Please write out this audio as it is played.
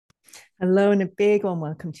Hello and a big warm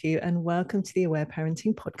welcome to you and welcome to the Aware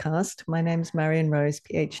Parenting Podcast. My name is Marion Rose,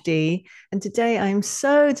 PhD, and today I'm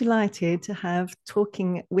so delighted to have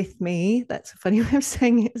talking with me, that's a funny way of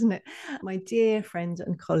saying it, isn't it? My dear friend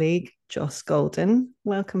and colleague, Joss Goulden.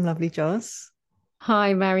 Welcome, lovely Joss.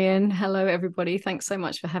 Hi, Marion. Hello, everybody. Thanks so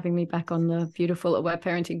much for having me back on the beautiful Aware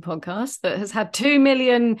Parenting podcast that has had 2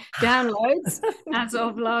 million downloads as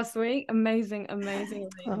of last week. Amazing, amazing,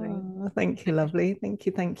 amazing. Oh, thank you, lovely. Thank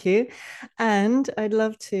you, thank you. And I'd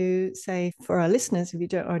love to say for our listeners, if you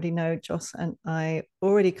don't already know, Joss and I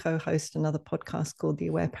already co-host another podcast called the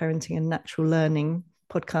Aware Parenting and Natural Learning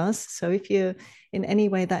podcast. So if you're in any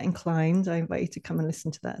way that inclined, I invite you to come and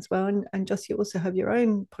listen to that as well. And Joss, you also have your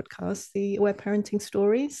own podcast, the Aware Parenting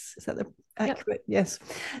Stories. Is that the Yep. accurate? Yes.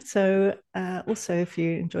 So also, if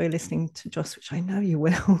you enjoy listening to Joss, which I know you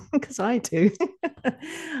will, because I do,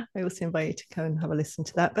 I also invite you to come and have a listen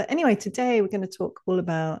to that. But anyway, today we're going to talk all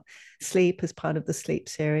about sleep as part of the sleep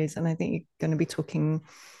series. And I think you're going to be talking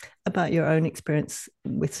about your own experience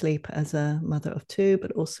with sleep as a mother of two,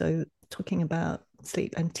 but also talking about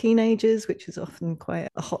sleep and teenagers, which is often quite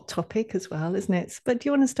a hot topic as well, isn't it? But do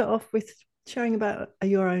you want to start off with sharing about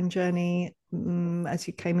your own journey as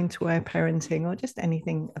you came into aware parenting, or just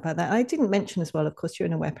anything about that? I didn't mention as well, of course, you're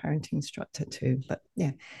an aware parenting instructor too, but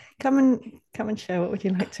yeah, come and share. What would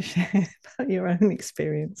you like to share about your own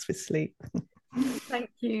experience with sleep? Thank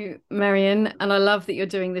you, Marion. And I love that you're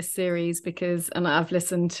doing this series and I've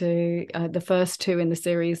listened to the first two in the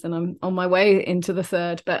series and I'm on my way into the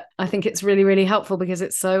third. But I think it's really, really helpful because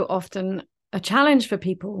it's so often a challenge for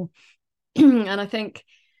people. And I think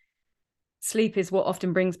sleep is what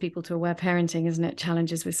often brings people to aware parenting, isn't it?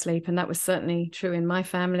 Challenges with sleep. And that was certainly true in my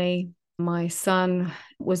family. My son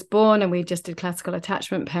was born and we just did classical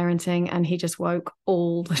attachment parenting and he just woke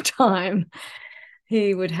all the time.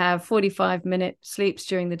 He would have 45-minute sleeps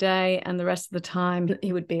during the day and the rest of the time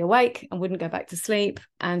he would be awake and wouldn't go back to sleep.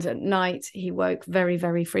 And at night he woke very,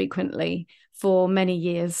 very frequently for many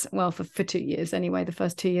years. Well, for 2 years anyway, the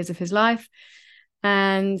first 2 years of his life.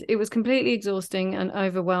 And it was completely exhausting and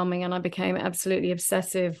overwhelming. And I became absolutely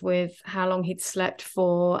obsessive with how long he'd slept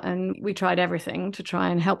for. And we tried everything to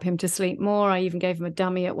try and help him to sleep more. I even gave him a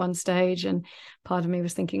dummy at one stage. And part of me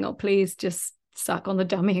was thinking, oh, please just suck on the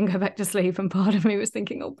dummy and go back to sleep. And part of me was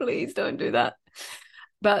thinking, oh, please don't do that.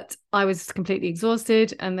 But I was completely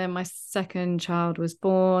exhausted. And then my second child was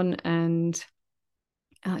born and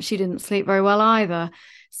she didn't sleep very well either.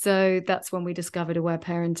 So that's when we discovered aware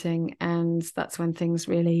parenting. And that's when things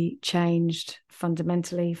really changed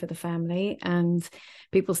fundamentally for the family. And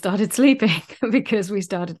people started sleeping because we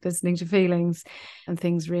started listening to feelings and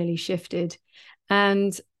things really shifted.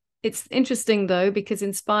 And it's interesting, though, because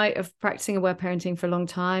in spite of practicing aware parenting for a long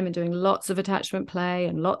time and doing lots of attachment play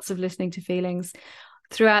and lots of listening to feelings,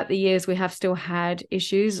 throughout the years, we have still had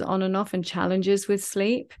issues on and off and challenges with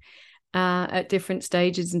sleep at different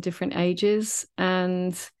stages and different ages.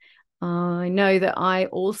 And I know that I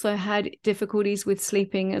also had difficulties with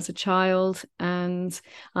sleeping as a child. And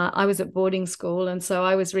I was at boarding school. And so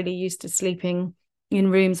I was really used to sleeping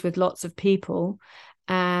in rooms with lots of people.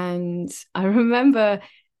 And I remember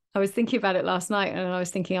I was thinking about it last night and I was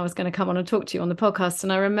thinking I was going to come on and talk to you on the podcast.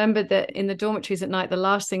 And I remembered that in the dormitories at night, the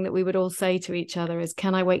last thing that we would all say to each other is,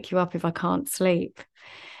 can I wake you up if I can't sleep?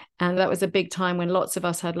 And that was a big time when lots of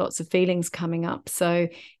us had lots of feelings coming up. So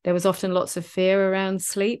there was often lots of fear around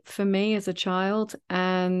sleep for me as a child.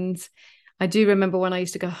 And I do remember when I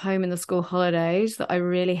used to go home in the school holidays that I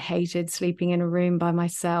really hated sleeping in a room by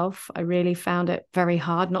myself. I really found it very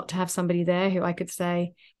hard not to have somebody there who I could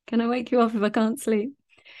say, can I wake you up if I can't sleep?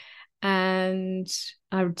 And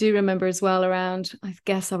I do remember as well around, I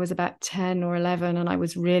guess I was about 10 or 11, and I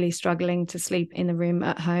was really struggling to sleep in the room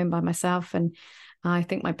at home by myself. And I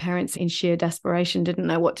think my parents, in sheer desperation, didn't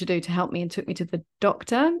know what to do to help me and took me to the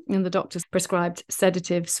doctor. And the doctor prescribed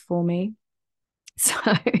sedatives for me. So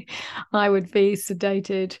I would be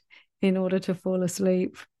sedated in order to fall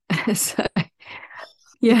asleep. So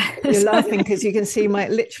yeah. You're laughing because you can see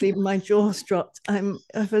my jaw's dropped.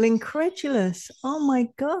 I feel incredulous. Oh my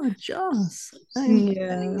God, Joss. I'm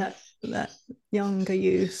sending Yeah. that younger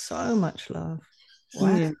you so much love.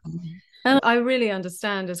 Wow. Yeah. And I really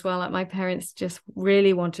understand as well, like my parents just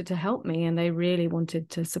really wanted to help me and they really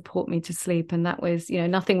wanted to support me to sleep. And that was,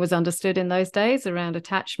 nothing was understood in those days around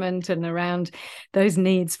attachment and around those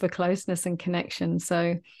needs for closeness and connection.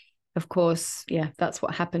 So of course, yeah, that's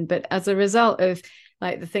what happened. But as a result of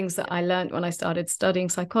like the things that I learned when I started studying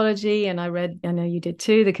psychology, and I read, I know you did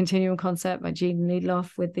too, The Continuum Concept by Gene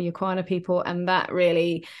Needloff with the Aquana people, and that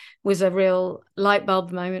really was a real light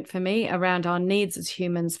bulb moment for me around our needs as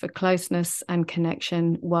humans for closeness and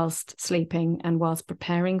connection whilst sleeping and whilst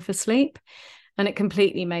preparing for sleep. And it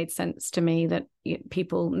completely made sense to me that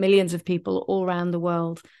people, millions of people all around the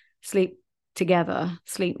world, sleep together,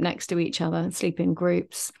 sleep next to each other, sleep in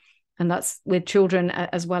groups. And that's with children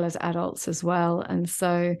as well as adults as well. And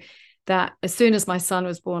so that as soon as my son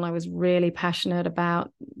was born, I was really passionate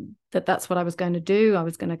about that. That's what I was going to do. I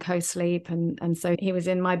was going to co-sleep. And so he was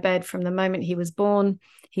in my bed from the moment he was born.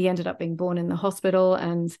 He ended up being born in the hospital.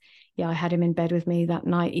 And yeah, I had him in bed with me that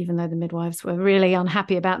night, even though the midwives were really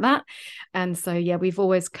unhappy about that. And so, yeah, we've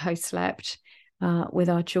always co-slept with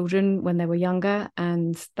our children when they were younger.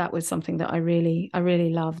 And that was something that I really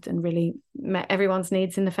loved and really met everyone's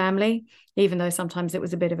needs in the family, even though sometimes it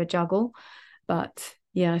was a bit of a juggle. But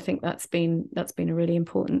yeah, I think that's been a really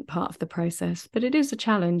important part of the process. But it is a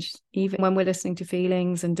challenge. Even when we're listening to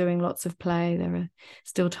feelings and doing lots of play, there are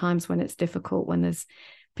still times when it's difficult, when there's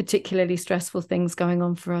particularly stressful things going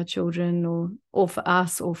on for our children or for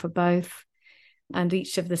us or for both. And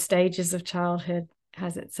each of the stages of childhood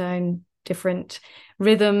has its own different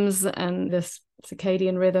rhythms, and the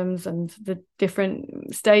circadian rhythms and the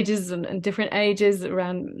different stages and different ages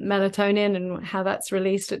around melatonin and how that's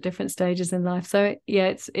released at different stages in life. So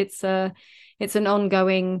yeah, it's an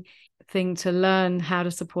ongoing thing to learn how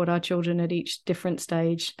to support our children at each different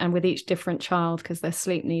stage and with each different child, because their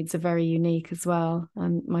sleep needs are very unique as well.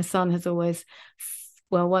 And my son has always,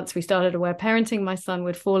 well, once we started aware parenting, my son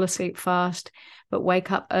would fall asleep fast but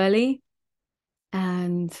wake up early.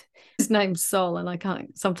 And his name's Sol, and I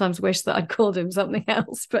can't sometimes wish that I'd called him something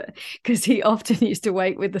else, but because he often used to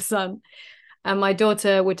wake with the sun. And my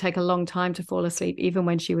daughter would take a long time to fall asleep, even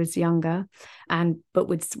when she was younger. But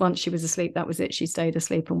once she was asleep, that was it. She stayed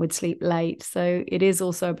asleep and would sleep late. So it is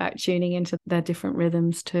also about tuning into their different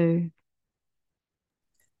rhythms too.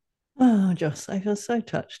 Oh, Joss, I feel so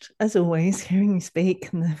touched, as always, hearing you speak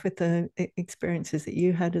and with the experiences that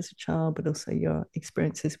you had as a child, but also your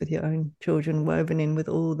experiences with your own children, woven in with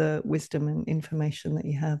all the wisdom and information that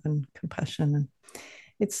you have and compassion. And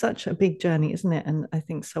it's such a big journey, isn't it? And I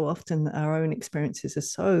think so often our own experiences are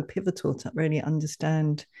so pivotal to really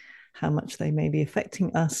understand how much they may be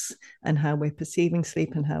affecting us and how we're perceiving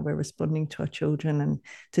sleep and how we're responding to our children, and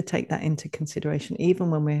to take that into consideration, even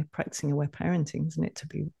when we're practicing aware parenting, isn't it? To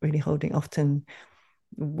be really holding, often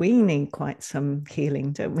we need quite some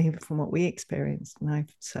healing, don't we, from what we experienced. And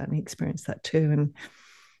I've certainly experienced that too. And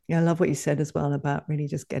yeah, I love what you said as well about really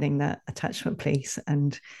just getting that attachment piece,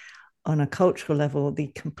 and on a cultural level, the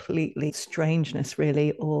completely strangeness,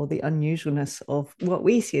 really, or the unusualness of what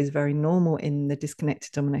we see as very normal in the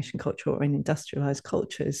disconnected domination culture or in industrialized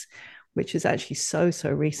cultures, which is actually so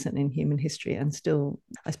recent in human history. And still,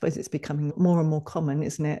 I suppose it's becoming more and more common,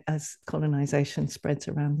 isn't it, as colonization spreads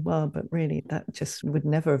around the world. But really, that just would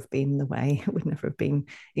never have been the way. It would never have been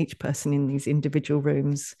each person in these individual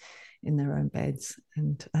rooms in their own beds.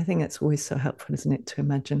 And I think that's always so helpful, isn't it, to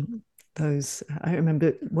imagine those. I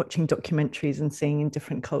remember watching documentaries and seeing in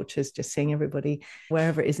different cultures, just seeing everybody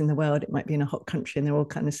wherever it is in the world. It might be in a hot country and they're all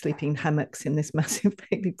kind of sleeping in hammocks in this massive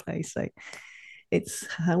big place. Like, it's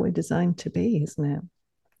how we're designed to be, isn't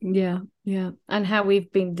it? Yeah. And how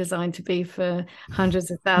we've been designed to be for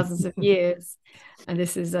hundreds of thousands of years. And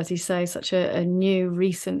this is, as you say, such a new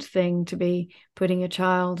recent thing to be putting a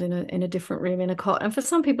child in a different room in a cot. And for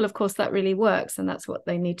some people, of course, that really works and that's what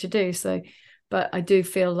they need to do. So, but I do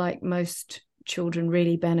feel like most children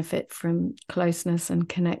really benefit from closeness and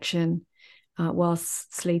connection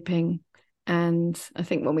whilst sleeping. And I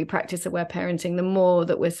think when we practice aware parenting, the more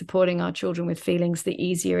that we're supporting our children with feelings, the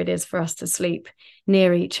easier it is for us to sleep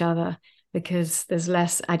near each other, because there's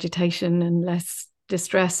less agitation and less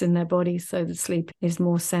distress in their bodies. So the sleep is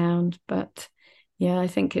more sound. But yeah, I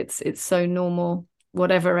think it's so normal,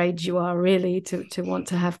 whatever age you are, really, to want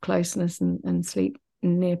to have closeness and sleep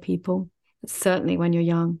near people. Certainly when you're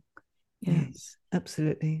young. Yeah. Yes,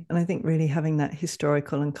 absolutely. And I think really having that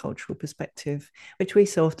historical and cultural perspective, which we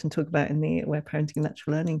so often talk about in the Aware Parenting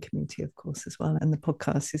Natural Learning community, of course, as well, and the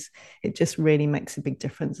podcast, is it just really makes a big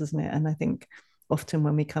difference, doesn't it? And I think often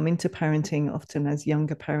when we come into parenting, often as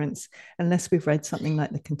younger parents, unless we've read something like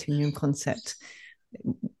the Continuum Concept,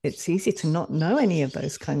 it's easy to not know any of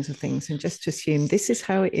those kinds of things and just to assume this is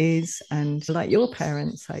how it is. And like your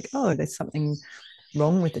parents, like, oh, there's something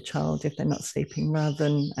wrong with the child if they're not sleeping, rather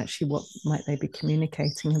than actually what might they be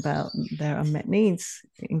communicating about their unmet needs,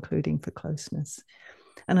 including for closeness.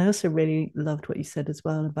 And I also really loved what you said as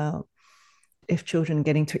well about if children are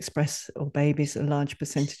getting to express, or babies, a large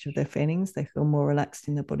percentage of their feelings, they feel more relaxed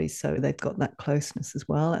in their bodies. So they've got that closeness as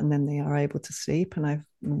well. And then they are able to sleep. And I've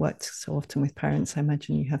worked so often with parents. I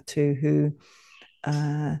imagine you have too,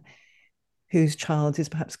 whose child is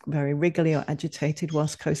perhaps very wriggly or agitated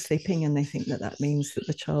whilst co-sleeping, and they think that that means that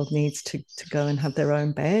the child needs to go and have their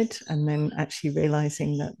own bed, and then actually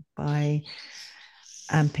realizing that by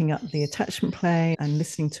amping up the attachment play and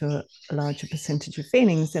listening to a larger percentage of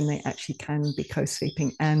feelings, then they actually can be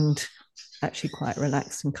co-sleeping and actually quite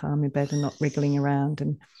relaxed and calm in bed and not wriggling around.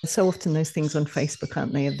 And so often those things on Facebook,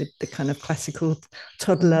 aren't they, of the kind of classical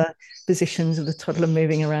toddler positions of the toddler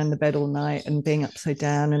moving around the bed all night and being upside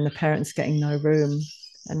down and the parents getting no room.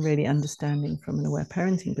 And really understanding from an aware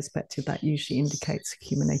parenting perspective, that usually indicates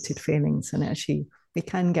accumulated feelings, and actually we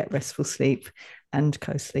can get restful sleep and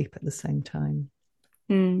co-sleep at the same time.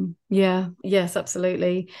 Yeah, yes,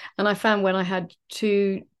 absolutely. And I found when I had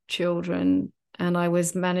two children and I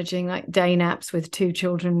was managing like day naps with two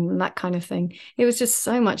children and that kind of thing, it was just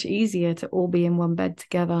so much easier to all be in one bed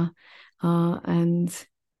together. And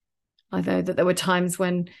I know that there were times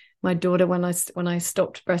when my daughter, when I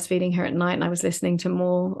stopped breastfeeding her at night and I was listening to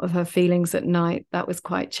more of her feelings at night, that was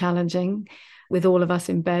quite challenging with all of us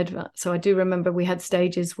in bed. So I do remember we had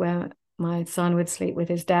stages where my son would sleep with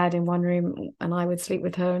his dad in one room and I would sleep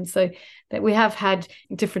with her. And so that we have had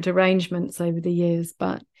different arrangements over the years,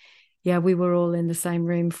 but yeah, we were all in the same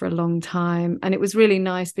room for a long time. And it was really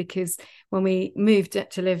nice because when we moved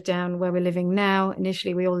to live down where we're living now,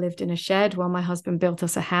 initially we all lived in a shed while my husband built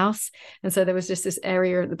us a house. And so there was just this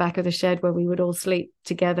area at the back of the shed where we would all sleep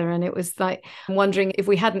together. And it was like, I'm wondering if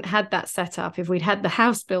we hadn't had that set up, if we'd had the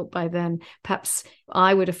house built by then, perhaps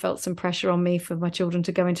I would have felt some pressure on me for my children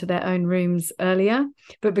to go into their own rooms earlier.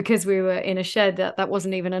 But because we were in a shed, that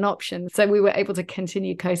wasn't even an option. So we were able to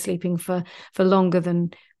continue co-sleeping for longer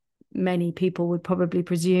than many people would probably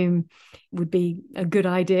presume would be a good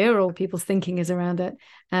idea, or people's thinking is around it.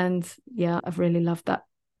 And yeah, I've really loved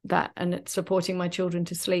that and it's supporting my children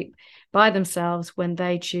to sleep by themselves when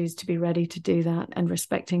they choose to be ready to do that, and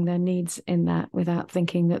respecting their needs in that without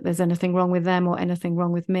thinking that there's anything wrong with them or anything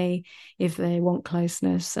wrong with me if they want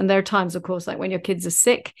closeness. And there are times, of course, like when your kids are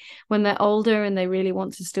sick, when they're older and they really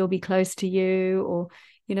want to still be close to you, or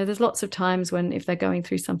there's lots of times when if they're going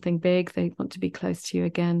through something big, they want to be close to you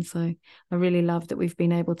again. So I really love that we've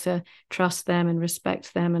been able to trust them and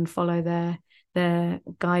respect them and follow their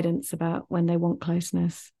guidance about when they want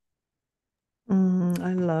closeness.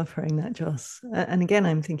 I love hearing that, Joss. And again,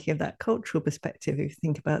 I'm thinking of that cultural perspective. If you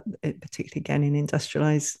think about it, particularly again in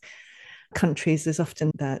industrialized countries, there's often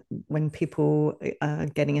that when people are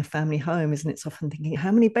getting a family home, isn't it? It's often thinking, how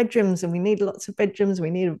many bedrooms? And we need lots of bedrooms. We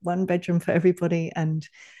need one bedroom for everybody. And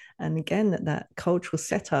again, that cultural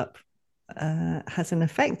setup has an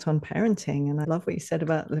effect on parenting. And I love what you said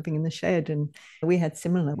about living in the shed. And we had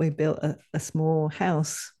similar. We built a small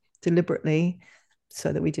house deliberately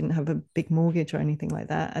so that we didn't have a big mortgage or anything like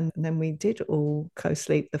that. And then we did all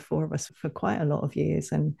co-sleep, the four of us, for quite a lot of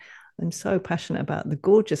years. And I'm so passionate about the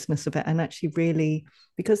gorgeousness of it. And actually really,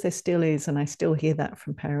 because there still is, and I still hear that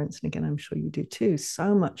from parents, and again, I'm sure you do too,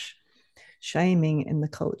 so much shaming in the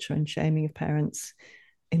culture and shaming of parents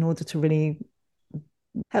in order to really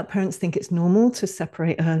help parents think it's normal to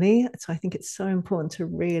separate early. So I think it's so important to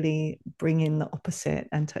really bring in the opposite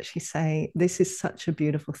and to actually say, this is such a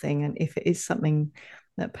beautiful thing. And if it is something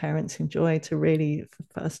that parents enjoy, to really,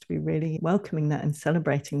 for us to be really welcoming that and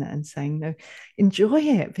celebrating that and saying, no, enjoy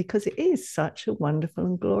it, because it is such a wonderful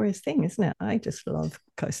and glorious thing, isn't it? I just love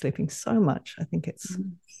co-sleeping so much. I think it's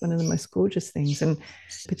one of the most gorgeous things. And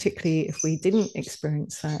particularly if we didn't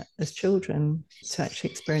experience that as children, to actually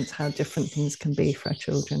experience how different things can be for our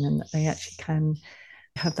children, and that they actually can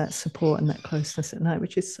have that support and that closeness at night,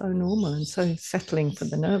 which is so normal and so settling for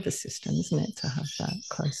the nervous system, isn't it, to have that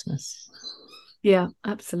closeness? Yeah,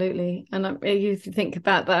 absolutely. And you think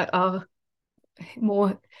about that, our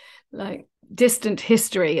more like distant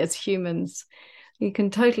history as humans, you can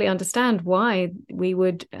totally understand why we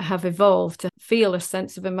would have evolved to feel a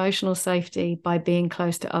sense of emotional safety by being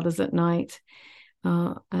close to others at night.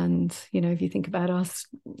 And if you think about us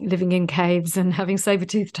living in caves and having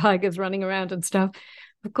saber-toothed tigers running around and stuff,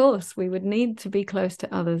 of course we would need to be close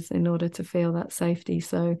to others in order to feel that safety.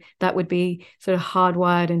 So that would be sort of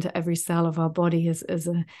hardwired into every cell of our body as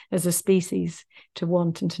a species, to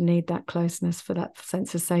want and to need that closeness for that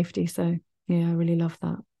sense of safety. So yeah, I really love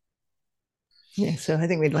that. Yeah, so I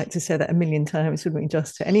think we'd like to say that a million times, wouldn't we,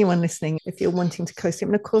 just to anyone listening, if you're wanting to co-sleep.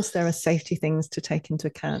 And of course, there are safety things to take into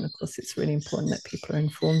account. Of course, it's really important that people are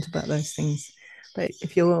informed about those things. But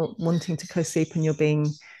if you're wanting to co-sleep and you're being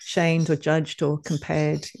shamed or judged or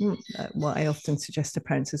compared, what I often suggest to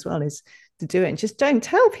parents as well is to do it. And just don't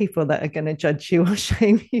tell people that are going to judge you or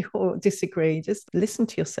shame you or disagree. Just listen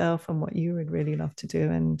to yourself and what you would really love to do,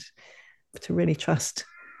 and to really trust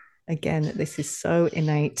again that this is so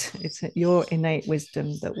innate. It's your innate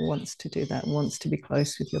wisdom that wants to do that, wants to be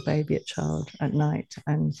close with your baby at child at night.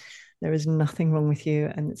 And there is nothing wrong with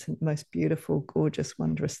you. And it's the most beautiful, gorgeous,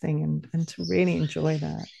 wondrous thing. And to really enjoy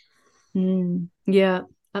that. Yeah,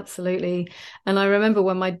 absolutely. And I remember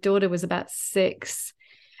when my daughter was about 6,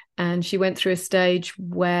 and she went through a stage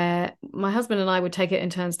where my husband and I would take it in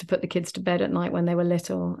turns to put the kids to bed at night when they were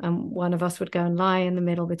little. And one of us would go and lie in the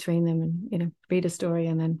middle between them and, read a story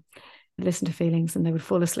and then listen to feelings, and they would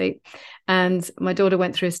fall asleep. And my daughter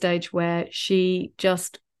went through a stage where she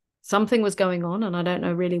just, something was going on, and I don't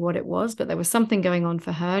know really what it was, but there was something going on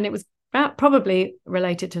for her. And it was probably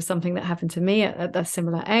related to something that happened to me at a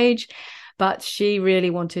similar age. But she really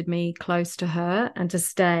wanted me close to her and to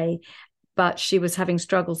stay, but she was having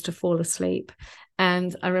struggles to fall asleep.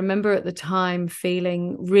 And I remember at the time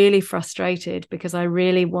feeling really frustrated because I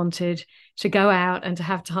really wanted to go out and to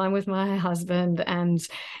have time with my husband and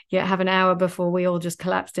have an hour before we all just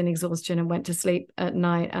collapsed in exhaustion and went to sleep at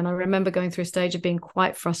night. And I remember going through a stage of being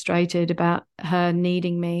quite frustrated about her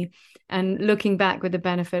needing me. And looking back with the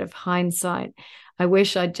benefit of hindsight, I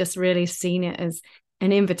wish I'd just really seen it as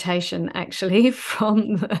an invitation actually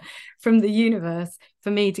from the universe for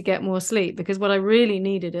me to get more sleep, because what I really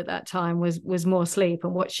needed at that time was more sleep,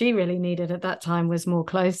 and what she really needed at that time was more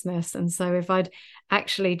closeness. And so if I'd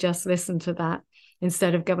actually just listened to that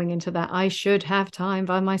instead of going into that I should have time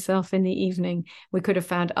by myself in the evening, we could have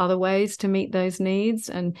found other ways to meet those needs.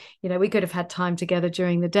 And we could have had time together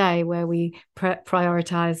during the day where we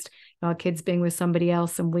prioritized our kids being with somebody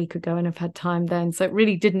else, and we could go and have had time then. So it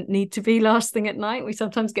really didn't need to be last thing at night. We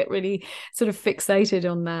sometimes get really sort of fixated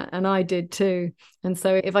on that, and I did too. And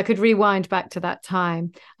so if I could rewind back to that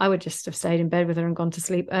time, I would just have stayed in bed with her and gone to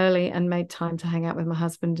sleep early and made time to hang out with my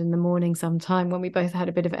husband in the morning sometime when we both had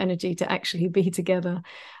a bit of energy to actually be together.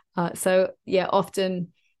 Often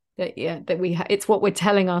it's what we're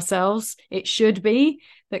telling ourselves it should be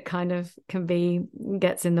that kind of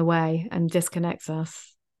gets in the way and disconnects us.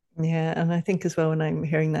 Yeah, and I think as well, when I'm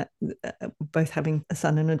hearing that, both having a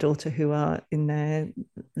son and a daughter who are in their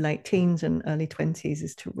late teens and early 20s,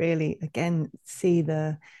 is to really, again, see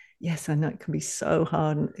yes, I know it can be so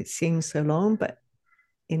hard and it seems so long, but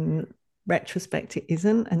in retrospect, it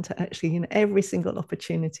isn't. And to actually, every single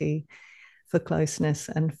opportunity for closeness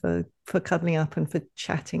and for cuddling up and for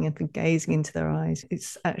chatting and for gazing into their eyes,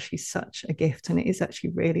 it's actually such a gift. And it is actually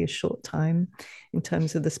really a short time in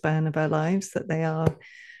terms of the span of our lives that they are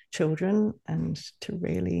children. And to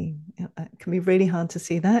really, it can be really hard to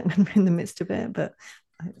see that when we're in the midst of it, but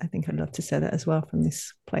I think I'd love to say that as well from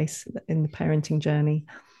this place in the parenting journey,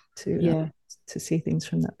 to see things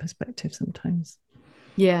from that perspective sometimes.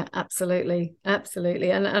 Yeah, absolutely.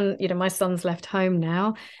 And my son's left home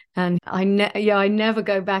now, and I never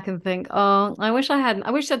go back and think, oh, I wish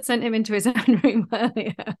I'd sent him into his own room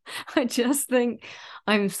earlier. I just think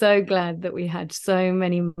I'm so glad that we had so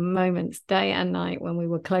many moments day and night when we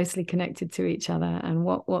were closely connected to each other, and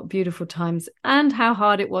what beautiful times, and how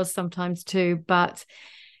hard it was sometimes too. But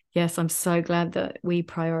yes, I'm so glad that we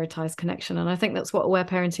prioritize connection. And I think that's what aware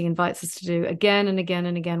parenting invites us to do again and again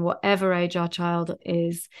and again, whatever age our child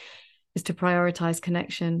is to prioritize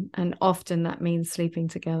connection. And often that means sleeping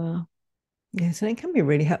together. Yes, and it can be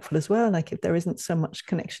really helpful as well. Like if there isn't so much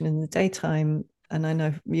connection in the daytime, and I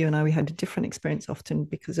know you and I, we had a different experience often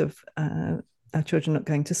because of our children not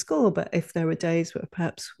going to school, but if there were days where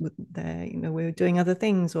perhaps we were doing other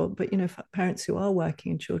things, but for parents who are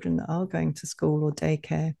working and children that are going to school or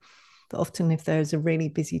daycare, that often if there's a really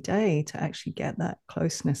busy day, to actually get that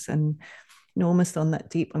closeness and almost on that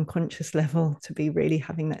deep unconscious level, to be really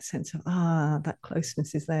having that sense of that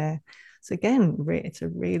closeness is there. So again, it's a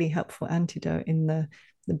really helpful antidote in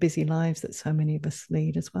the busy lives that so many of us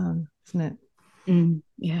lead as well, isn't it?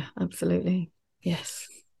 Yeah, absolutely. Yes.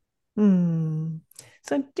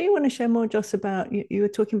 So do you want to share more, Joss, about, you were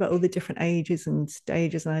talking about all the different ages and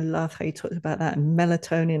stages, and I love how you talked about that, and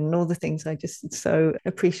melatonin and all the things. I just so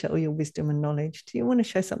appreciate all your wisdom and knowledge. Do you want to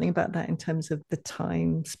share something about that in terms of the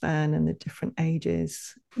time span and the different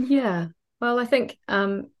ages? Yeah. Well, I think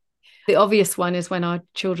the obvious one is when our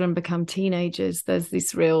children become teenagers, there's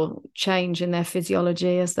this real change in their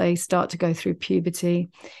physiology as they start to go through puberty.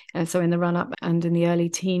 And so in the run up and in the early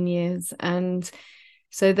teen years. And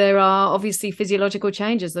so there are obviously physiological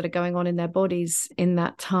changes that are going on in their bodies in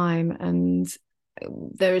that time. And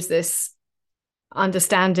there is this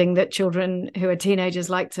understanding that children who are teenagers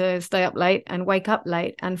like to stay up late and wake up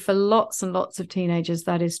late. And for lots and lots of teenagers,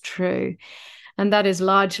 that is true. And that is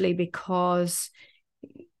largely because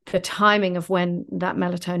the timing of when that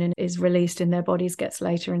melatonin is released in their bodies gets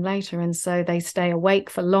later and later. And so they stay awake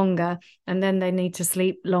for longer, and then they need to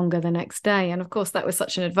sleep longer the next day. And of course, that was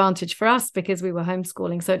such an advantage for us because we were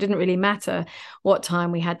homeschooling. So it didn't really matter what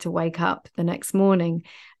time we had to wake up the next morning.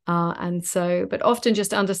 But often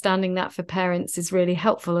just understanding that for parents is really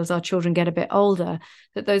helpful as our children get a bit older,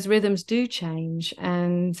 that those rhythms do change.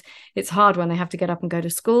 And it's hard when they have to get up and go to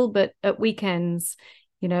school, but at weekends,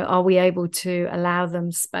 are we able to allow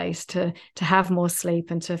them space to have more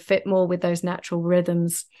sleep and to fit more with those natural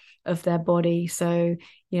rhythms of their body? So,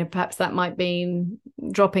 perhaps that might mean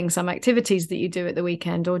dropping some activities that you do at the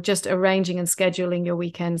weekend, or just arranging and scheduling your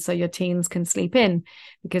weekend so your teens can sleep in,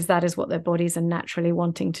 because that is what their bodies are naturally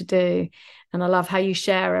wanting to do. And I love how you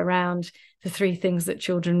share around the 3 things that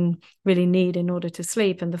children really need in order to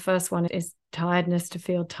sleep. And the first one is tiredness, to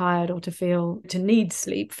feel tired or to need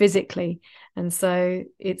sleep physically. And so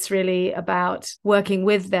it's really about working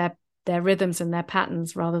with their rhythms and their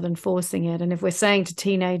patterns rather than forcing it. And if we're saying to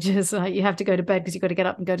teenagers, you have to go to bed because you've got to get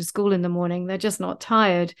up and go to school in the morning, they're just not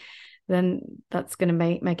tired, then that's going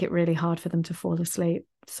to make it really hard for them to fall asleep.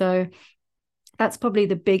 So that's probably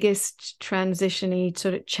the biggest transition-y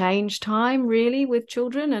sort of change time really with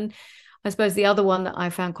children. And I suppose the other one that I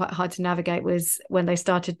found quite hard to navigate was when they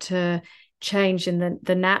started to change in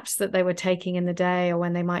the naps that they were taking in the day, or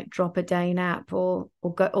when they might drop a day nap or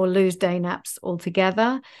lose day naps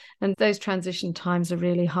altogether. And those transition times are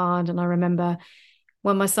really hard. And I remember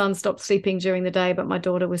when my son stopped sleeping during the day, but my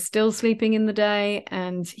daughter was still sleeping in the day,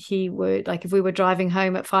 and he would, like, if we were driving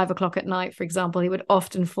home at 5 o'clock at night, for example, he would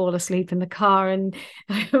often fall asleep in the car, and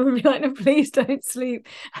I would be like, no, please don't sleep,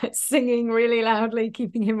 singing really loudly,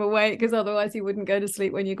 keeping him awake, because otherwise he wouldn't go to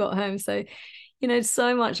sleep when you got home. So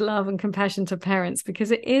so much love and compassion to parents, because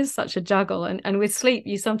it is such a juggle. And with sleep,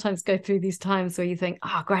 you sometimes go through these times where you think,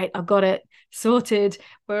 oh, great, I've got it sorted.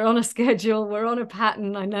 We're on a schedule. We're on a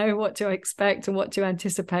pattern. I know what to expect and what to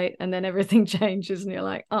anticipate. And then everything changes and you're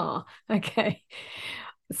like, oh, okay.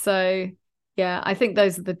 So yeah, I think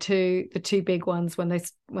those are the two big ones, when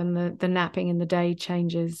the napping in the day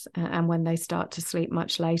changes, and when they start to sleep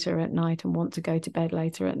much later at night and want to go to bed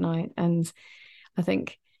later at night. And I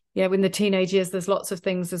think, yeah, in the teenage years, there's lots of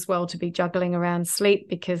things as well to be juggling around sleep,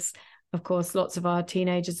 because of course, lots of our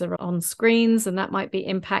teenagers are on screens, and that might be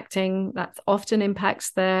that often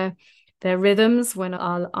impacts their rhythms. When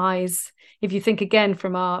our eyes, if you think again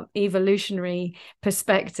from our evolutionary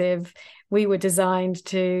perspective, we were designed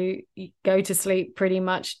to go to sleep pretty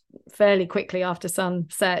much fairly quickly after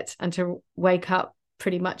sunset and to wake up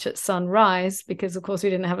pretty much at sunrise, because of course we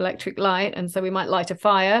didn't have electric light, and so we might light a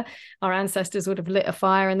fire. Our ancestors would have lit a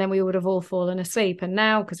fire, and then we would have all fallen asleep. And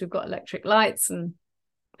now, because we've got electric lights and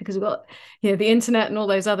because we've got the internet and all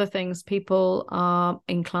those other things, people are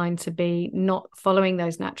inclined to be not following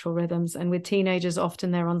those natural rhythms. And with teenagers, often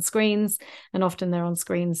they're on screens, and often they're on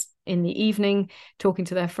screens in the evening, talking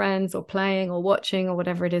to their friends or playing or watching or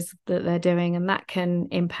whatever it is that they're doing, and that can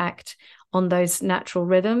impact on those natural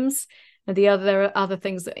rhythms. And there are other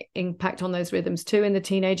things that impact on those rhythms too in the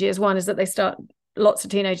teenage years. One is that lots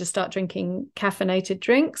of teenagers start drinking caffeinated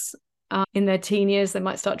drinks. In their teen years, they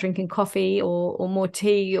might start drinking coffee or more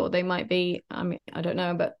tea, or they might be, I don't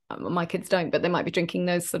know, but my kids don't, but they might be drinking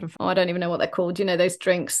those sort of, I don't even know what they're called, those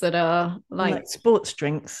drinks that are like sports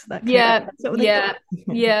drinks. Yeah.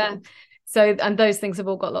 So, and those things have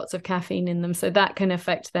all got lots of caffeine in them. So that can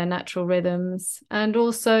affect their natural rhythms. And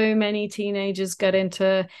also many teenagers get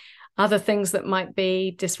into other things that might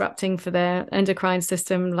be disrupting for their endocrine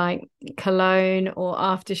system, like cologne or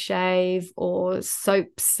aftershave or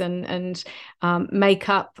soaps and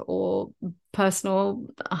makeup or personal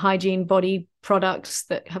hygiene body products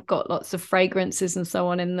that have got lots of fragrances and so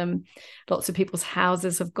on in them. Lots of people's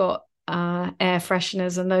houses have got air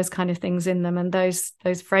fresheners and those kind of things in them, and those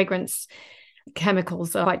fragrance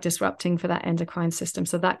chemicals are quite disrupting for that endocrine system,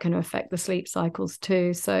 so that can affect the sleep cycles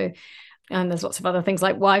too. And there's lots of other things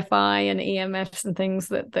like Wi-Fi and EMFs and things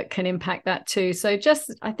that can impact that too. So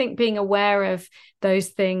just, I think, being aware of those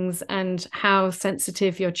things and how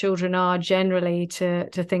sensitive your children are generally to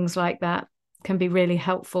things like that can be really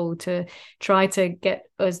helpful to try to get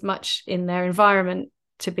as much in their environment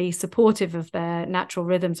to be supportive of their natural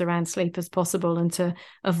rhythms around sleep as possible, and to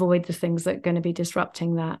avoid the things that are going to be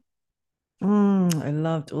disrupting that. I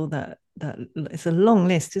loved all that that it's a long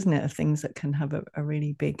list, isn't it, of things that can have a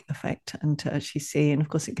really big effect, and to actually see. And of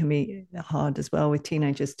course, it can be hard as well with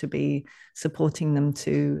teenagers to be supporting them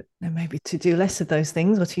to maybe to do less of those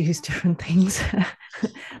things or to use different things.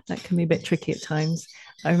 That can be a bit tricky at times.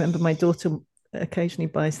 I remember my daughter occasionally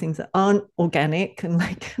buys things that aren't organic, and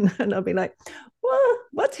like, and I'll be like,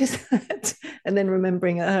 what is that? And then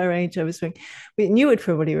remembering at her age, I was thinking, you would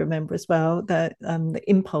probably remember as well that the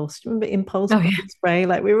Impulse. Do you remember Impulse Oh body yeah. spray?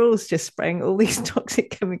 Like we were all just spraying all these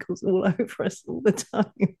toxic chemicals all over us all the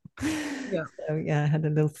time. Yeah. So yeah, I had a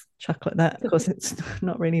little chuckle at that. Of course, it's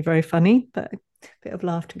not really very funny, but a bit of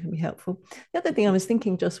laughter can be helpful. The other thing I was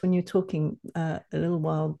thinking, just when you're talking a little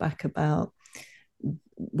while back about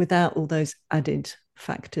without all those added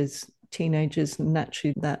factors, teenagers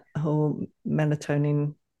naturally that whole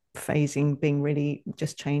melatonin phasing being really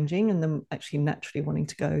just changing, and them actually naturally wanting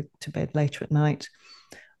to go to bed later at night.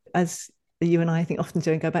 As you and I think often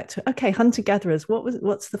do, and go back to, okay, hunter gatherers,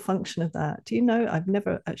 what's the function of that? Do you know? I've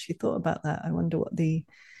never actually thought about that. I wonder what the,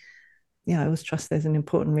 yeah, I always trust there's an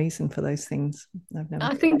important reason for those things. I've never I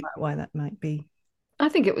thought think about why that might be. I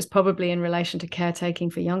think it was probably in relation to caretaking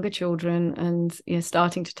for younger children, and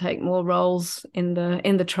starting to take more roles in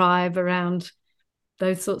the tribe around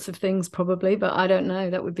those sorts of things, probably. But I don't know.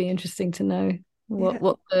 That would be interesting to know Yeah.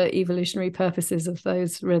 what the evolutionary purposes of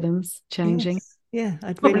those rhythms changing. Yes. Yeah.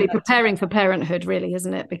 I'd really Probably like to. preparing for parenthood, really,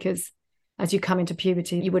 isn't it? Because as you come into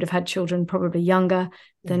puberty, you would have had children probably younger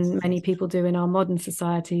Yes. than many people do in our modern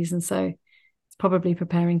societies, and so it's probably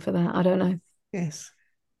preparing for that. I don't know. Yes.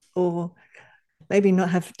 Or maybe not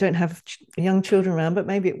have don't have young children around, but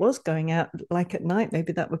maybe it was going out like at night.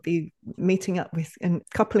 Maybe that would be meeting up with and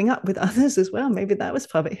coupling up with others as well. Maybe that was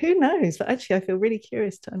part of it. Who knows? But actually, I feel really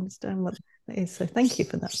curious to understand what that is. So thank you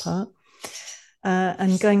for that part.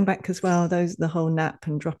 And going back as well, the whole nap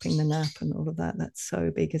and dropping the nap and all of that. That's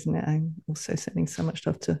so big, isn't it? I'm also sending so much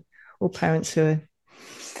love to all parents who are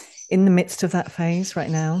in the midst of that phase right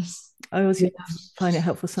now. I always Yeah. find it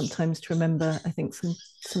helpful sometimes to remember. I think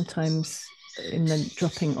sometimes in the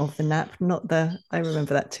dropping of the nap, not the, I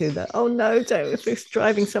remember that too, that, oh no, don't, if it's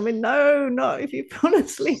driving somewhere, no, not if you fall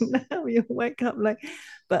asleep now, you'll wake up like,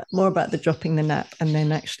 but more about the dropping the nap, and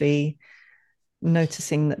then actually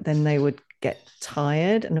noticing that then they would get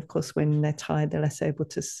tired, and of course when they're tired they're less able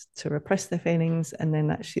to repress their feelings, and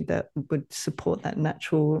then actually that would support that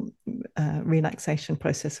natural relaxation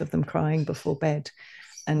process of them crying before bed.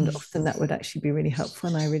 And often that would actually be really helpful,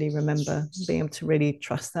 and I really remember being able to really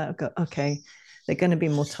trust that. Go, okay, they're going to be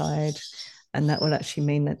more tired, and that will actually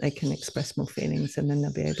mean that they can express more feelings, and then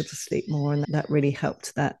they'll be able to sleep more, and that really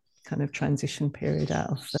helped that kind of transition period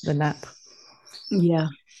out of the nap. Yeah.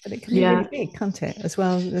 But it can be Yeah. really big, can't it? As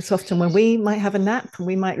well, it's often when we might have a nap and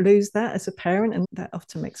we might lose that as a parent, and that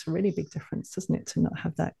often makes a really big difference, doesn't it, to not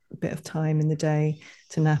have that bit of time in the day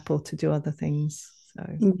to nap or to do other things. So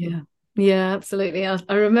Yeah. Yeah, absolutely. I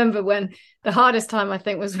remember when the hardest time I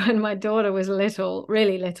think was when my daughter was little,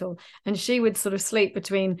 really little, and she would sort of sleep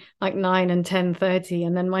between like 9 and 10:30,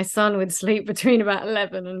 and then my son would sleep between about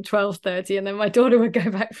 11 and 12:30, and then my daughter would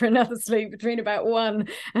go back for another sleep between about 1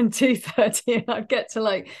 and 2:30, and I'd get to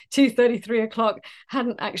like 2:30, 3 o'clock,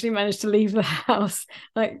 hadn't actually managed to leave the house.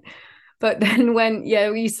 Like, but then when,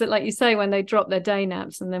 yeah, we used to, like you say, when they drop their day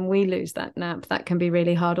naps and then we lose that nap, that can be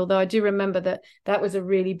really hard. Although I do remember that was a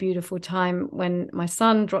really beautiful time when my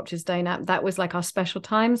son dropped his day nap. That was like our special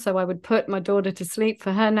time. So I would put my daughter to sleep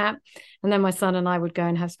for her nap, and then my son and I would go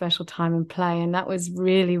and have special time and play. And that was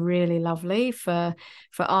really, really lovely for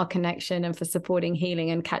our connection and for supporting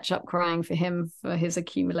healing and catch up crying for him for his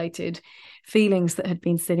accumulated feelings that had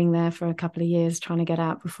been sitting there for a couple of years trying to get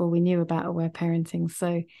out before we knew about aware parenting.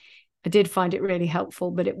 So I did find it really helpful,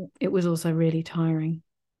 but it was also really tiring.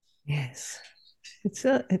 yes, it's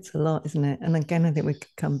a lot, isn't it? And again, I think we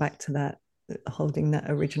could come back to that, holding that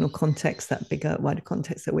original context, that bigger, wider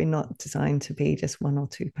context, that we're not designed to be just one or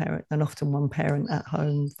two parent, and often one parent at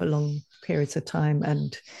home for long periods of time,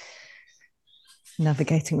 and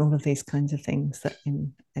navigating all of these kinds of things that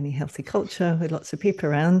in any healthy culture with lots of people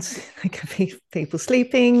around, there could be people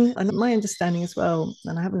sleeping. And my understanding as well,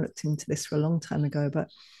 and I haven't looked into this for a long time ago, but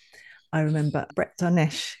I remember Brett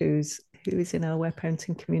Darnesh, who is in our aware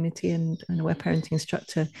parenting community and an aware parenting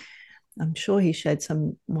instructor. I'm sure he shared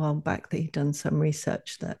some while back that he'd done some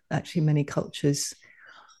research that actually many cultures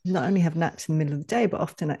not only have naps in the middle of the day, but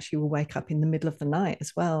often actually will wake up in the middle of the night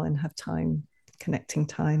as well and have time, connecting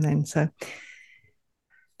time then. So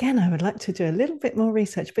again, I would like to do a little bit more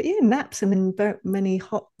research, but yeah, naps, and in very many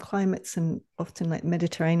hot climates and often like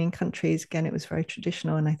Mediterranean countries, again, it was very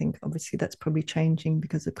traditional. And I think obviously that's probably changing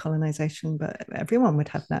because of colonization, but everyone would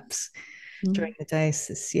have naps during the day,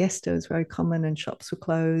 siesta was very common and shops were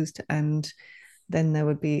closed. And then there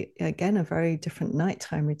would be, again, a very different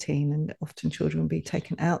nighttime routine. And often children would be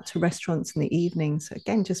taken out to restaurants in the evening. So,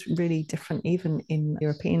 again, just really different, even in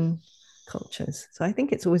European cultures. So, I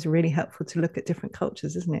think it's always really helpful to look at different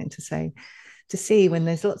cultures, isn't it? And to say, to see when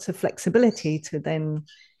there's lots of flexibility, to then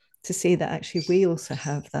to see that actually we also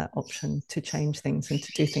have that option to change things and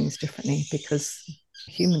to do things differently, because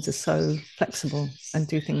humans are so flexible and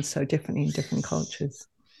do things so differently in different cultures.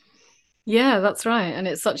 Yeah, that's right. And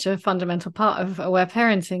it's such a fundamental part of aware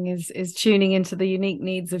parenting is tuning into the unique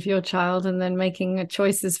needs of your child and then making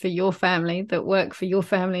choices for your family that work for your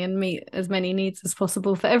family and meet as many needs as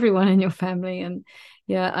possible for everyone in your family. And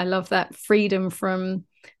yeah, I love that freedom from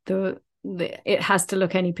the it has to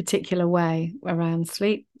look any particular way around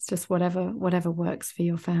sleep. It's just whatever works for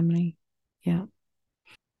your family. Yeah.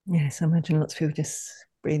 Yes, I imagine lots of people just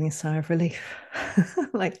breathing a sigh of relief.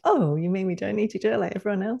 Like, oh, you mean we don't need to do it like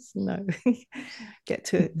everyone else? No. Get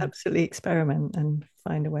to absolutely experiment and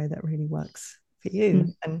find a way that really works for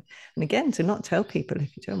you. And again, to not tell people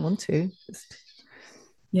if you don't want to, just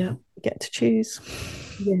Yeah. get to choose.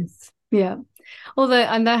 Yes. Yeah. Although,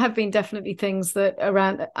 and there have been definitely things that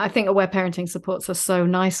around, I think aware parenting supports us so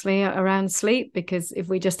nicely around sleep, because if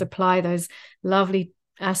we just apply those lovely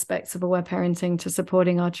aspects of aware parenting to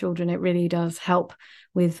supporting our children, it really does help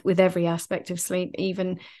with every aspect of sleep.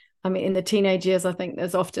 Even, I mean, in the teenage years, I think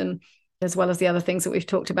there's often, as well as the other things that we've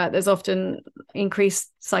talked about, there's often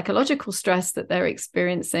increased psychological stress that they're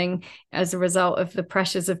experiencing as a result of the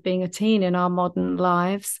pressures of being a teen in our modern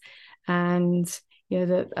lives. And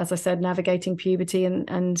as I said, navigating puberty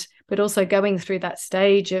and but also going through that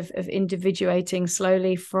stage of individuating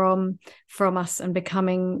slowly from us and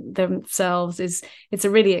becoming themselves it's a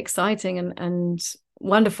really exciting and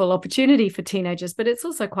wonderful opportunity for teenagers, but it's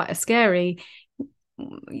also quite a scary,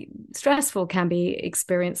 stressful can be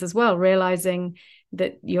experience as well, realizing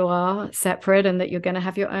that you are separate and that you're going to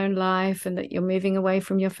have your own life and that you're moving away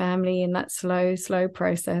from your family in that slow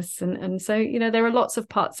process. And so, there are lots of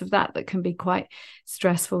parts of that can be quite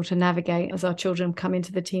stressful to navigate as our children come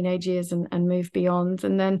into the teenage years and move beyond.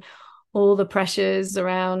 And then all the pressures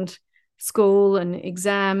around school and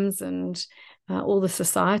exams and all the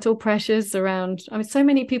societal pressures around. I mean, so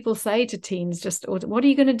many people say to teens, just, what are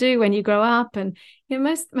you going to do when you grow up? And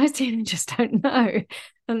most teenagers don't know.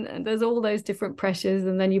 And there's all those different pressures.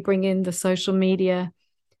 And then you bring in the social media,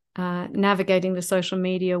 navigating the social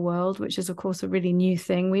media world, which is, of course, a really new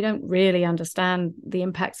thing. We don't really understand the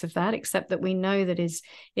impacts of that, except that we know that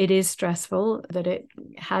it is stressful, that it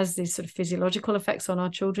has these sort of physiological effects on our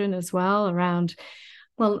children as well around,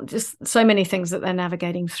 well, just so many things that they're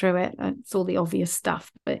navigating through it. It's all the obvious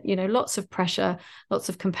stuff, but, lots of pressure, lots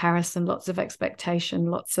of comparison, lots of expectation,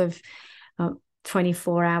 lots of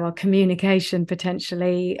 24-hour communication,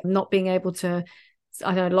 potentially not being able to.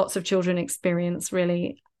 I know lots of children experience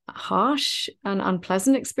really harsh and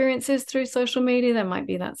unpleasant experiences through social media. There might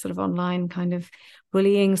be that sort of online kind of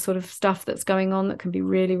bullying sort of stuff that's going on that can be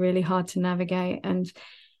really, really hard to navigate. And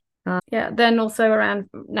then also around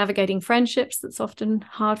navigating friendships, that's often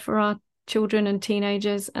hard for our children and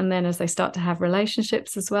teenagers. And then as they start to have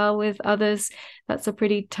relationships as well with others, that's a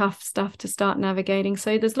pretty tough stuff to start navigating.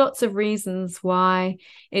 So there's lots of reasons why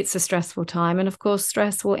it's a stressful time. And of course,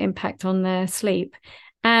 stress will impact on their sleep.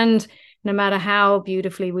 And no matter how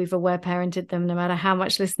beautifully we've aware parented them, no matter how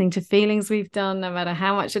much listening to feelings we've done, no matter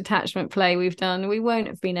how much attachment play we've done, we won't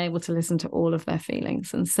have been able to listen to all of their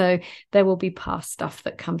feelings. And so there will be past stuff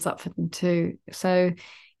that comes up for them too. So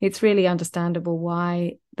it's really understandable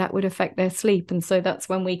why that would affect their sleep. And so that's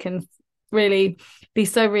when we can really be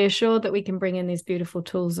so reassured that we can bring in these beautiful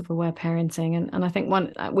tools of aware parenting. And I think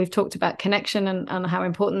we've talked about connection and how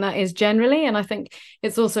important that is generally. And I think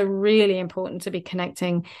it's also really important to be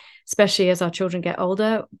connecting, especially as our children get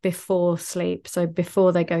older, before sleep. So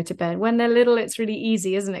before they go to bed. When they're little, it's really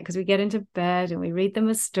easy, isn't it? Because we get into bed and we read them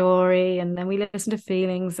a story and then we listen to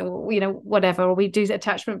feelings or, whatever, or we do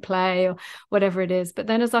attachment play or whatever it is. But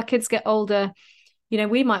then as our kids get older,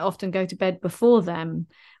 we might often go to bed before them.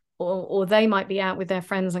 Or they might be out with their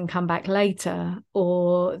friends and come back later,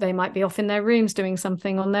 or they might be off in their rooms doing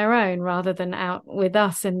something on their own rather than out with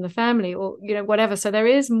us in the family, or whatever. So there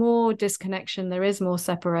is more disconnection, there is more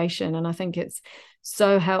separation, and I think it's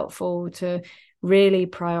so helpful to really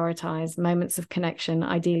prioritize moments of connection,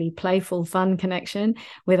 ideally playful, fun connection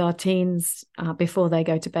with our teens before they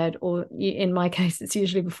go to bed, or in my case, it's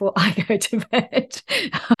usually before I go to bed.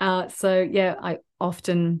 I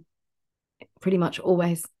often, pretty much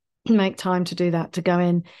always, make time to do that, to go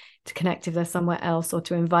in to connect if they're somewhere else, or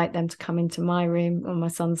to invite them to come into my room. Well, my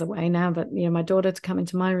son's away now, but my daughter to come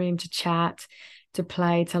into my room to chat, to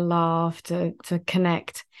play, to laugh, to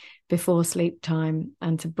connect before sleep time,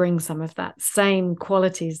 and to bring some of that same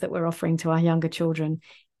qualities that we're offering to our younger children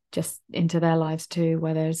just into their lives too,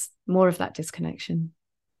 where there's more of that disconnection.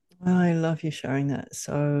 I love you sharing that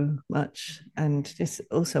so much. And just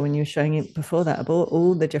also when you were showing it before that about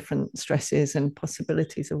all the different stresses and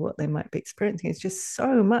possibilities of what they might be experiencing, it's just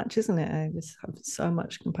so much, isn't it? I just have so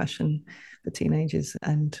much compassion for teenagers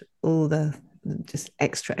and all the just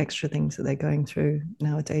extra things that they're going through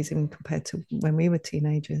nowadays, even compared to when we were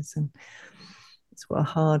teenagers. And it's what a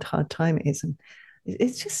hard time it is. And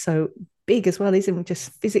it's just so big as well, isn't it?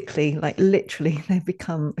 Just physically, like literally, they've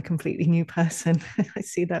become a completely new person. I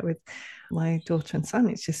see that with my daughter and son.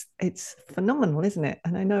 It's phenomenal, isn't it?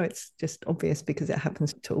 And I know it's just obvious because it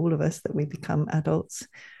happens to all of us that we become adults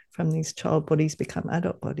from these child bodies, become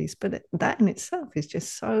adult bodies. But that in itself is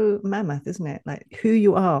just so mammoth, isn't it? Like who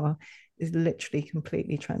you are is literally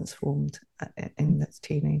completely transformed in those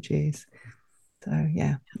teenage years. So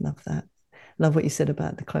yeah, love that. Love what you said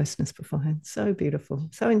about the closeness beforehand. So beautiful,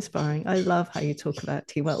 so inspiring. I love how you talk about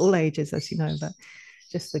tea. Well, all ages, as you know, but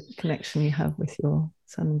just the connection you have with your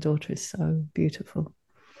son and daughter is so beautiful.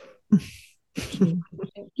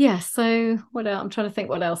 Yeah, so what else? I'm trying to think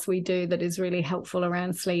what else we do that is really helpful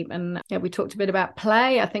around sleep. And yeah, we talked a bit about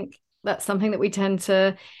play. I think that's something that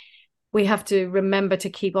we have to remember to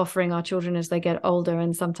keep offering our children as they get older.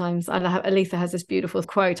 And sometimes Aletha has this beautiful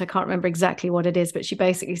quote. I can't remember exactly what it is, but she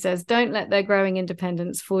basically says, don't let their growing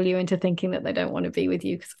independence fool you into thinking that they don't want to be with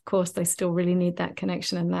you, because of course they still really need that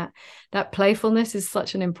connection, and that playfulness is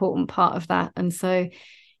such an important part of that. And so,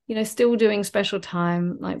 still doing special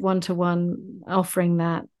time, like one-to-one, offering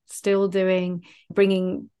that, still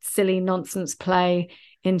bringing silly nonsense play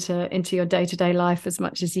into your day-to-day life as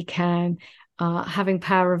much as you can. Having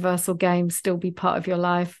power reversal games still be part of your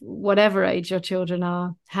life, whatever age your children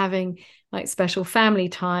are. Having like special family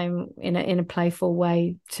time in a playful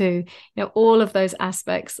way too. All of those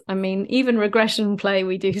aspects. I mean, even regression play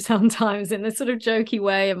we do sometimes in this sort of jokey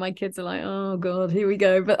way, and my kids are like, "Oh God, here we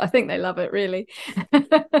go!" But I think they love it really.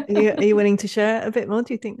 Are you willing to share a bit more?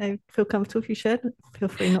 Do you think they feel comfortable if you share? Feel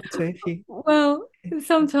free not to if you. Well,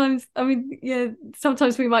 sometimes, I mean, yeah,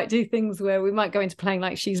 sometimes we might do things where we might go into playing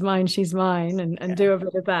like she's mine, and Yeah. do a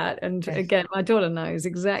bit of that. And Okay. again, my daughter knows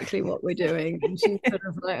exactly what we're doing. And she's sort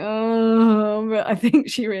of like, oh, but I think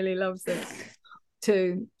she really loves it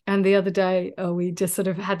too. And the other day, we just sort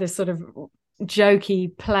of had this sort of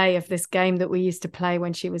jokey play of this game that we used to play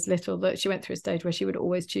when she was little, that she went through a stage where she would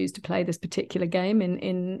always choose to play this particular game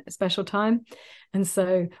in special time. And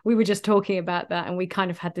so we were just talking about that, and we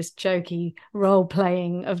kind of had this jokey role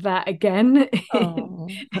playing of that again. Oh,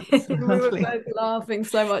 that's We were lovely. both laughing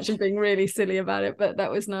so much and being really silly about it, but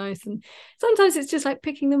that was nice. And sometimes it's just like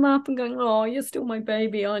picking them up and going, "Oh, you're still my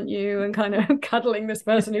baby, aren't you?" And kind of cuddling this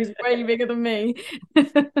person who's way bigger than me.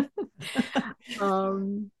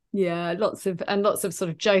 Yeah, lots of sort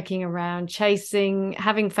of joking around, chasing,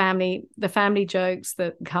 having the family jokes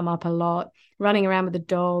that come up a lot, running around with the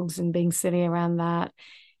dogs and being silly around that.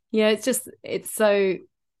 Yeah, it's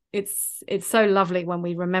so lovely when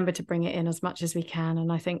we remember to bring it in as much as we can.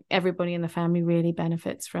 And I think everybody in the family really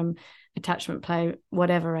benefits from attachment play,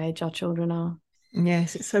 whatever age our children are.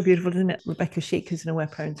 Yes, it's so beautiful, isn't it? Rebecca Sheik, who's an aware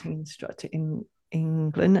parenting instructor in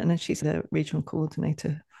England, and she's the regional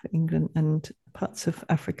coordinator for England and parts of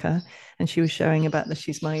Africa. And she was showing about the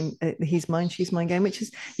She's Mine, He's Mine, She's Mine game, which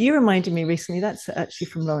is, you reminded me recently, that's actually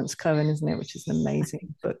from Lawrence Cohen, isn't it? Which is an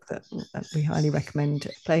amazing book that we highly recommend.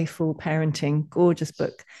 Playful parenting, gorgeous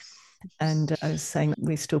book. And I was saying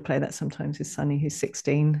we still play that sometimes with Sonny, who's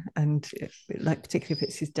 16, and like particularly if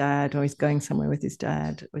it's his dad or he's going somewhere with his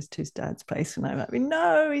dad, or to his dad's place, and I'm like,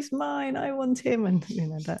 no, he's mine, I want him, and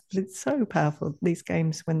that it's so powerful. These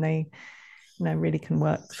games when they really can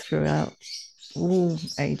work throughout all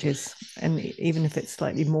ages, and even if it's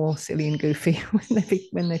slightly more silly and goofy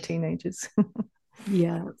when they're teenagers.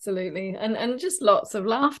 Yeah, absolutely. And just lots of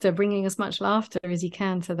laughter, bringing as much laughter as you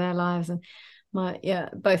can to their lives. And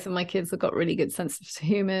both of my kids have got really good sense of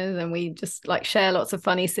humor, and we just like share lots of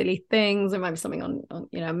funny, silly things. There might be something on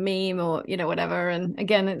meme or whatever. And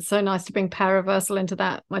again, it's so nice to bring power reversal into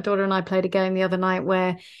that. My daughter and I played a game the other night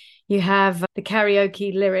where you have the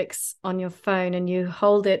karaoke lyrics on your phone and you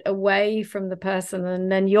hold it away from the person, and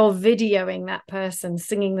then you're videoing that person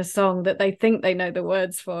singing the song that they think they know the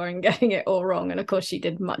words for and getting it all wrong. And of course she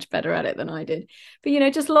did much better at it than I did. But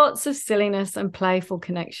just lots of silliness and playful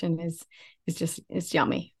connection it's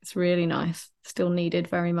yummy. It's really nice. Still needed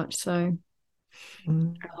very much so.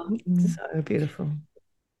 So beautiful.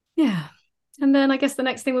 Yeah. And then I guess the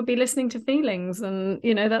next thing would be listening to feelings. And,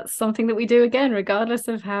 that's something that we do again, regardless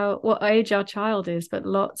of what age our child is, but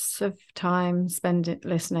lots of time spend it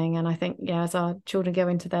listening. And I think, yeah, as our children go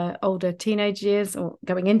into their older teenage years or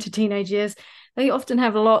going into teenage years, they often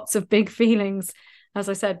have lots of big feelings. As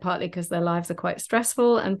I said, partly because their lives are quite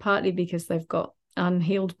stressful and partly because they've got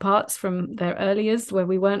unhealed parts from their early years where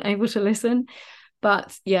we weren't able to listen.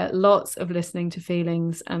 But yeah, lots of listening to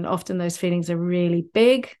feelings. And often those feelings are really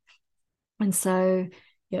big. And so,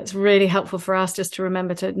 yeah, it's really helpful for us just to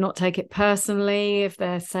remember to not take it personally if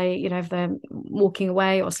they're, say, if they're walking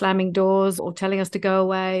away or slamming doors or telling us to go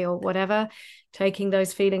away or whatever, taking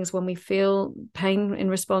those feelings when we feel pain in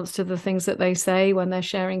response to the things that they say, when they're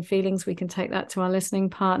sharing feelings, we can take that to our listening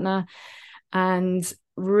partner, and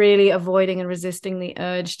really avoiding and resisting the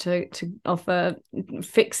urge to offer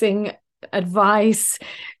fixing advice,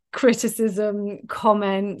 criticism,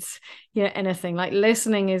 comments, anything. Like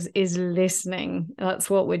listening is listening. That's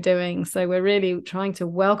what we're doing. So we're really trying to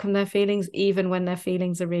welcome their feelings, even when their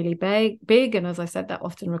feelings are really big. And as I said, that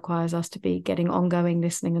often requires us to be getting ongoing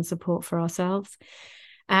listening and support for ourselves.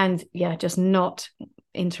 And yeah, just not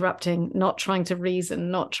interrupting, not trying to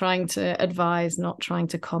reason, not trying to advise, not trying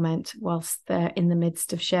to comment whilst they're in the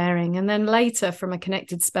midst of sharing. And then later, from a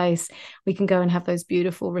connected space, we can go and have those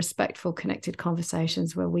beautiful, respectful, connected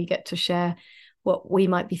conversations where we get to share what we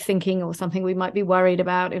might be thinking or something we might be worried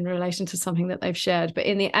about in relation to something that they've shared. But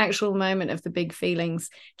in the actual moment of the big feelings,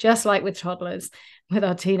 just like with toddlers, with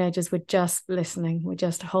our teenagers, we're just listening. We're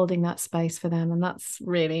just holding that space for them. And that's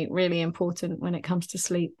really, really important when it comes to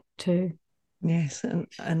sleep too. Yes,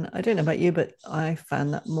 and I don't know about you, but I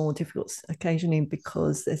found that more difficult occasionally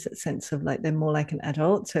because there's a sense of like they're more like an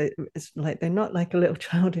adult. So it's like they're not like a little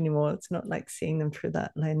child anymore. It's not like seeing them through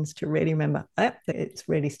that lens to really remember that it's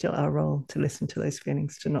really still our role to listen to those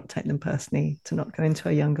feelings, to not take them personally, to not go into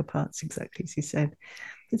our younger parts, exactly as you said.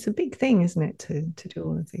 It's a big thing, isn't it, to do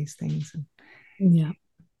all of these things? Yeah.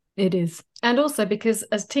 It is. And also because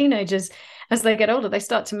as teenagers, as they get older, they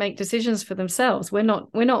start to make decisions for themselves. We're not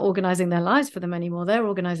organizing their lives for them anymore. They're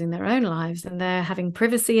organizing their own lives, and they're having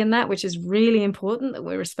privacy in that, which is really important, that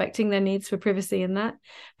we're respecting their needs for privacy in that.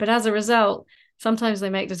 But as a result, sometimes they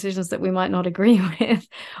make decisions that we might not agree with,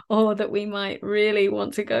 or that we might really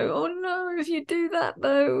want to go, oh no, if you do that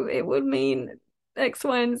though, it would mean X,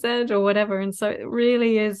 Y, and Z or whatever. And so it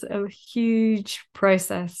really is a huge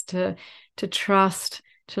process to trust,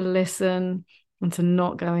 to listen, and to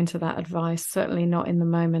not go into that advice, certainly not in the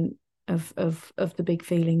moment of the big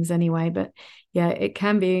feelings anyway. But yeah,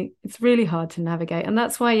 it's really hard to navigate. And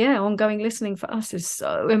that's why, yeah, ongoing listening for us is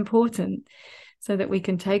so important, so that we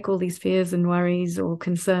can take all these fears and worries or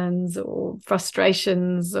concerns or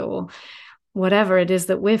frustrations or whatever it is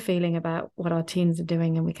that we're feeling about what our teens are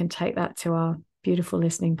doing, and we can take that to our beautiful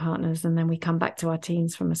listening partners, and then we come back to our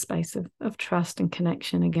teens from a space of trust and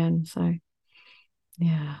connection again. So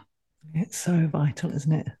yeah. It's so vital,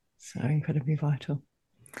 isn't it? So incredibly vital.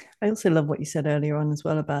 I also love what you said earlier on as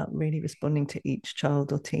well about really responding to each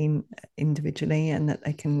child or teen individually, and that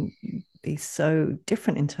they can be so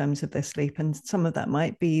different in terms of their sleep. And some of that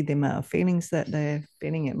might be the amount of feelings that they're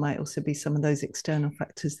feeling. It might also be some of those external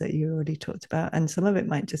factors that you already talked about. And some of it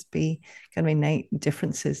might just be kind of innate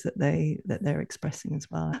differences that they're expressing as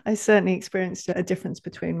well. I certainly experienced a difference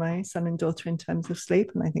between my son and daughter in terms of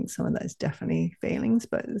sleep. And I think some of that is definitely feelings,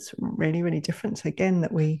 but it's really, really different. So again,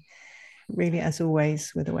 that we really, as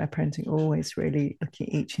always, with aware parenting, always really looking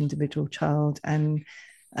at each individual child and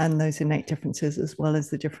those innate differences, as well as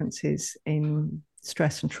the differences in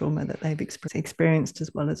stress and trauma that they've experienced, as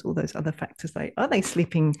well as all those other factors like, are they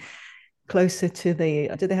sleeping closer to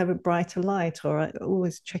do they have a brighter light, or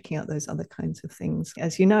always checking out those other kinds of things.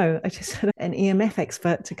 As you know, I just had an EMF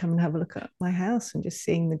expert to come and have a look at my house, and just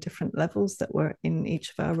seeing the different levels that were in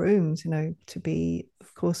each of our rooms, to be,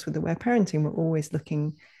 of course, with aware parenting, we're always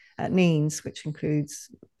looking at needs, which includes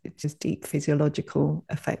just deep physiological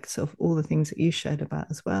effects of all the things that you shared about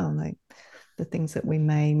as well, like the things that we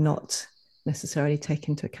may not necessarily take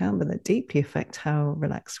into account, but that deeply affect how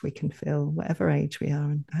relaxed we can feel, whatever age we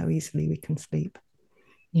are, and how easily we can sleep.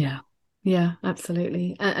 Yeah. Yeah,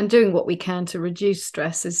 absolutely. And doing what we can to reduce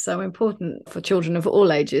stress is so important for children of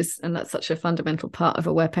all ages. And that's such a fundamental part of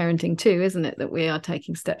aware parenting too, isn't it? That we are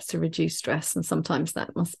taking steps to reduce stress. And sometimes that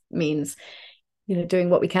means doing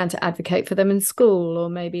what we can to advocate for them in school, or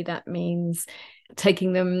maybe that means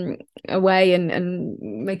taking them away and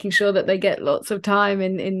making sure that they get lots of time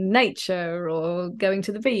in nature, or going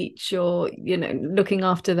to the beach, or looking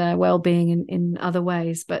after their well-being in other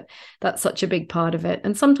ways. But that's such a big part of it.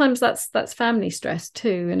 And sometimes that's family stress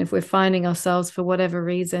too. And if we're finding ourselves, for whatever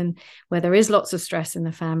reason, where there is lots of stress in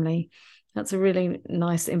the family, that's a really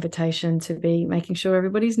nice invitation to be making sure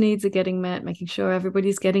everybody's needs are getting met, making sure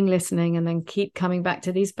everybody's getting listening, and then keep coming back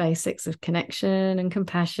to these basics of connection and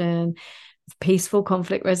compassion, peaceful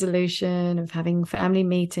conflict resolution, of having family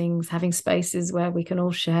meetings, having spaces where we can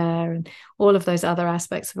all share, and all of those other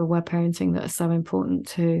aspects of aware parenting that are so important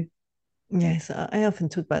too. Yes, I often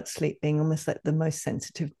talk about sleep being almost like the most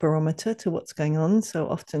sensitive barometer to what's going on. So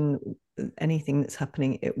often anything that's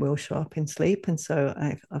happening, it will show up in sleep. And so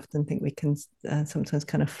I often think we can sometimes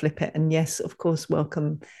kind of flip it. And yes, of course,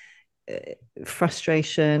 welcome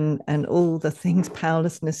frustration and all the things,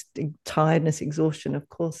 powerlessness, tiredness, exhaustion, of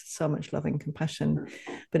course, so much love and compassion.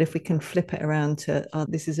 But if we can flip it around to,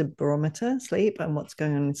 this is a barometer, sleep, and what's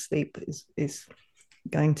going on in sleep is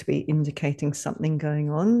going to be indicating something going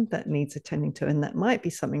on that needs attending to. And that might be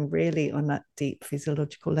something really on that deep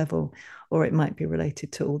physiological level, or it might be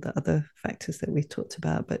related to all the other factors that we've talked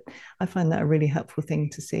about. But I find that a really helpful thing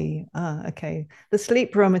to see. Okay, the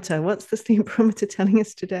sleep barometer. What's the sleep barometer telling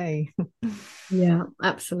us today? Yeah,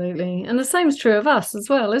 absolutely. And the same is true of us as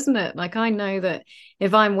well, isn't it? Like, I know that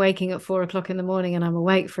if I'm waking at 4 o'clock in the morning and I'm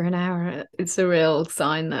awake for an hour, it's a real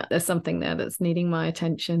sign that there's something there that's needing my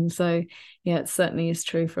attention. So yeah, it certainly is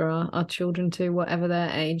true for our children too, whatever their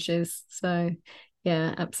age is. So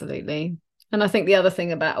yeah, absolutely. And I think the other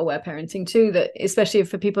thing about aware parenting too, that especially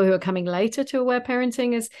for people who are coming later to aware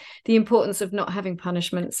parenting, is the importance of not having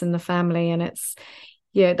punishments in the family. And it's,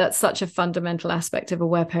 yeah, that's such a fundamental aspect of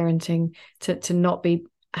aware parenting, to not be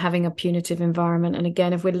having a punitive environment. And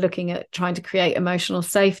again, if we're looking at trying to create emotional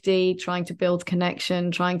safety, trying to build connection,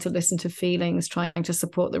 trying to listen to feelings, trying to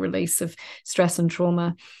support the release of stress and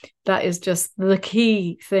trauma, that is just the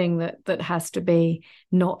key thing that has to be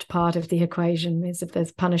not part of the equation. Is if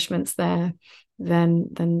there's punishments there,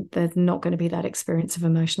 then there's not going to be that experience of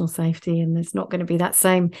emotional safety, and there's not going to be that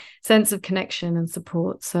same sense of connection and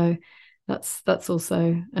support. So that's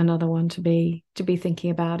also another one to be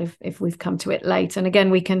thinking about if we've come to it late. And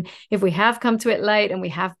again, if we have come to it late and we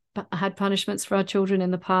have had punishments for our children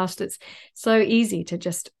in the past, it's so easy to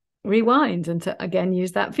just rewind and to again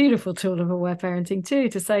use that beautiful tool of aware parenting too,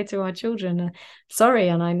 to say to our children, sorry,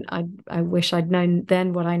 and I wish I'd known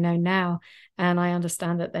then what I know now, and I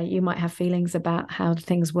understand that you might have feelings about how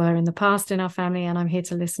things were in the past in our family, and I'm here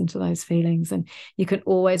to listen to those feelings. And you can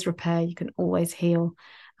always repair, you can always heal,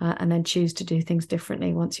 and then choose to do things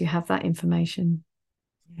differently once you have that information.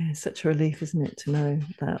 Yeah, it's such a relief, isn't it, to know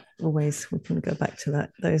that always we can go back to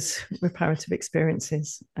those reparative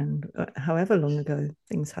experiences, and however long ago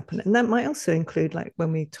things happen. And that might also include, like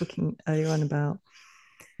when we were talking earlier on about,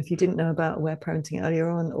 if you didn't know about aware parenting earlier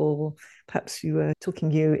on, or perhaps you were talking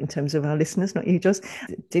you in terms of our listeners, not you, Joss,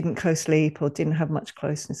 didn't co-sleep or didn't have much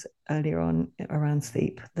closeness earlier on around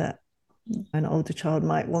sleep, that an older child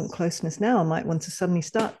might want closeness now, might want to suddenly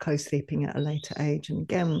start co-sleeping at a later age. And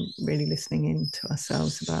again, really listening in to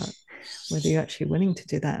ourselves about whether you're actually willing to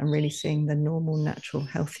do that, and really seeing the normal, natural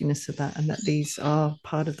healthiness of that, and that these are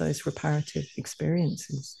part of those reparative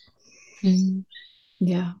experiences. Mm.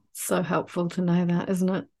 Yeah, so helpful to know that, isn't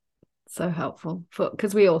it? So helpful,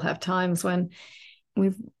 because we all have times when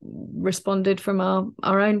we've responded from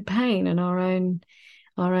our own pain and our own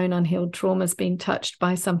unhealed traumas being touched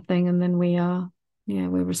by something, and then we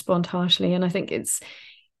respond harshly. And I think it's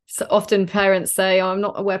so often parents say, oh, I'm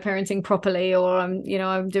not aware parenting properly, or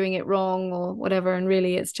I'm doing it wrong, or whatever, and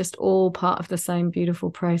really it's just all part of the same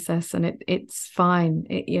beautiful process. And it's fine.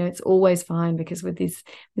 It's always fine, because with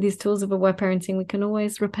these tools of aware parenting, we can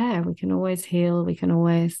always repair, we can always heal, we can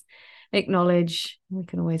always acknowledge, we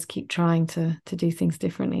can always keep trying to do things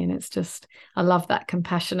differently. And it's just, I love that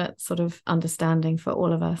compassionate sort of understanding for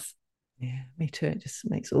all of us. Yeah, me too. It just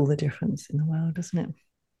makes all the difference in the world, doesn't it?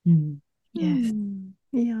 Yes.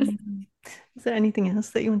 Yeah. Is there anything else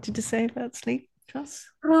that you wanted to say about sleep, Joss?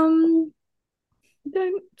 Don't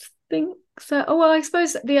think so. Oh, well, I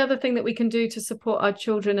suppose the other thing that we can do to support our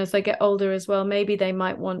children as they get older as well, maybe they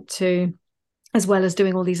might want to, as well as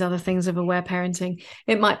doing all these other things of aware parenting,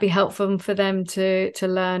 it might be helpful for them to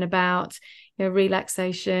learn about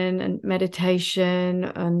relaxation and meditation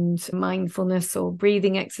and mindfulness, or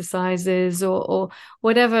breathing exercises, or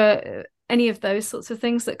whatever, any of those sorts of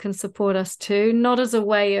things that can support us too, not as a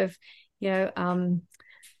way of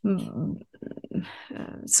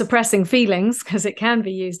suppressing feelings, because it can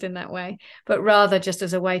be used in that way, but rather just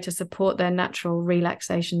as a way to support their natural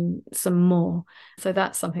relaxation some more. So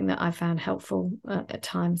that's something that I found helpful at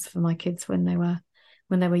times for my kids when they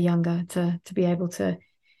were younger, to be able to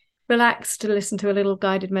relax, to listen to a little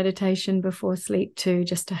guided meditation before sleep too,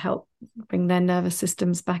 just to help bring their nervous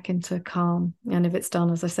systems back into calm. And if it's done,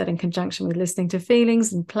 as I said, in conjunction with listening to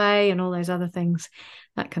feelings and play and all those other things,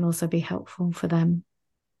 that can also be helpful for them.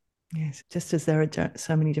 Yes, just as there are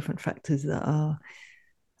so many different factors that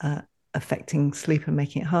are affecting sleep and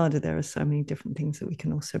making it harder, there are so many different things that we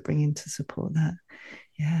can also bring in to support that.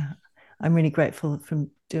 Yeah, I'm really grateful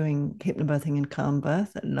from doing hypnobirthing and calm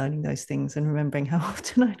birth and learning those things and remembering how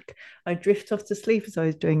often I drift off to sleep as I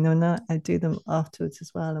was doing them. And I do them afterwards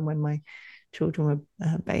as well. And when my children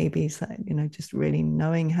were babies, that, you know, just really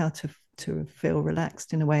knowing how to feel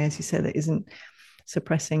relaxed in a way, as you said, that isn't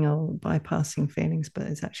suppressing or bypassing feelings, but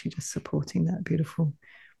is actually just supporting that beautiful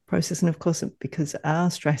process. And of course, because our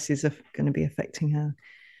stresses are going to be affecting our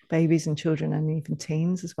babies and children and even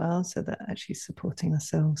teens as well, so that actually supporting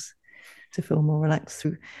ourselves to feel more relaxed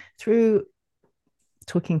through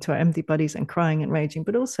talking to our empty bodies and crying and raging,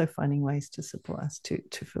 but also finding ways to support us to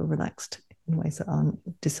feel relaxed in ways that aren't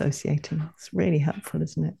dissociating. It's really helpful,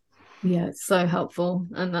 isn't it? Yeah, it's so helpful.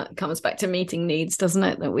 And that comes back to meeting needs, doesn't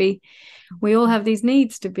it? That we all have these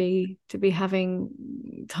needs to be having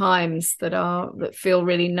times that feel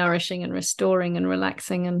really nourishing and restoring and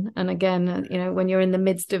relaxing. And again, you know, when you're in the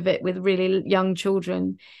midst of it with really young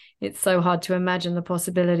children, it's so hard to imagine the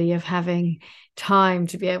possibility of having time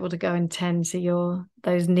to be able to go and tend to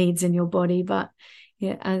those needs in your body. But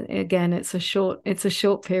yeah, and again, it's a short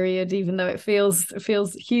period, even though it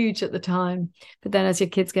feels huge at the time. But then as your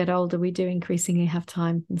kids get older, we do increasingly have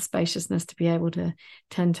time and spaciousness to be able to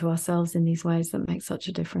tend to ourselves in these ways that make such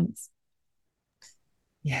a difference.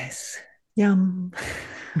 Yes. Yum.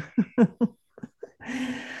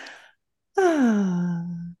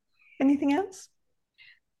 Anything else?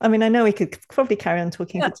 I mean, I know we could probably carry on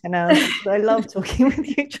talking for 10 hours, but I love talking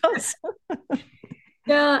with you, Joss.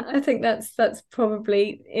 Yeah, I think that's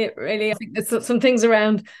probably it, really. I think there's some things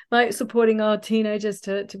around, like supporting our teenagers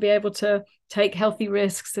to be able to take healthy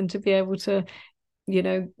risks and to be able to, you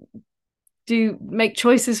know, make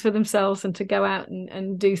choices for themselves and to go out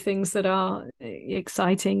and do things that are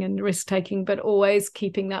exciting and risk taking, but always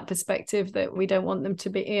keeping that perspective that we don't want them to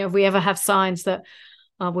be, you know, if we ever have signs that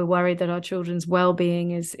we're worried that our children's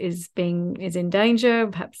well-being is in danger,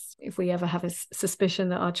 perhaps if we ever have a suspicion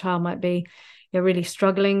that our child might be, you know, really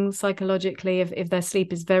struggling psychologically, if their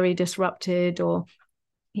sleep is very disrupted, or,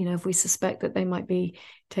 you know, if we suspect that they might be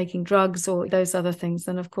taking drugs or those other things,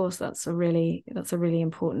 then of course that's a really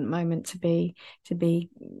important moment to be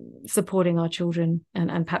supporting our children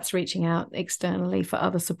and perhaps reaching out externally for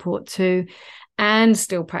other support too, and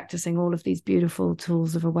still practicing all of these beautiful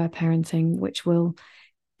tools of aware parenting, which will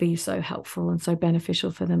be so helpful and so beneficial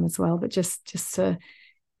for them as well. But just to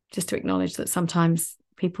acknowledge that sometimes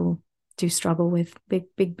people do struggle with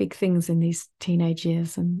big things in these teenage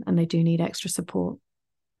years, and they do need extra support.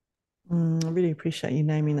 I really appreciate you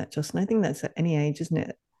naming that, Justin. I think that's at any age, isn't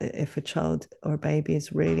it? If a child or a baby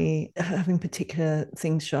is really having particular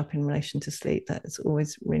things show up in relation to sleep, that's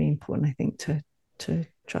always really important, I think, to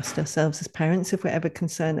trust ourselves as parents if we're ever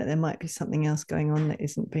concerned that there might be something else going on that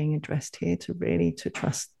isn't being addressed here, to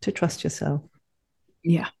trust yourself.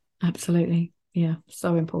 Yeah, absolutely. Yeah,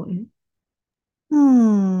 so important.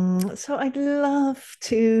 So I'd love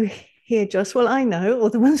to hear, Joss. Well, I know all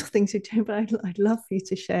the wonderful things you do, but I'd love for you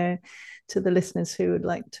to share to the listeners who would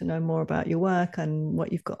like to know more about your work and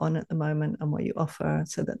what you've got on at the moment and what you offer,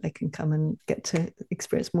 so that they can come and get to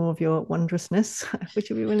experience more of your wondrousness. Would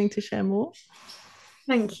you be willing to share more?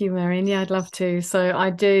 Thank you, Marion. Yeah, I'd love to. So I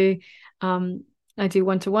do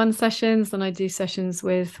one-to-one sessions, and I do sessions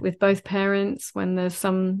with both parents when there's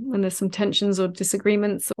some tensions or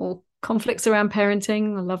disagreements or conflicts around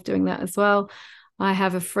parenting. I love doing that as well. I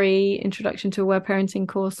have a free introduction to aware parenting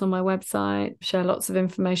course on my website, share lots of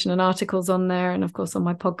information and articles on there, and of course on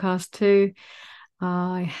my podcast too.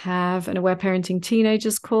 I have an aware parenting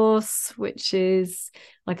teenagers course, which is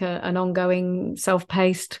like an ongoing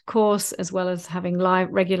self-paced course, as well as having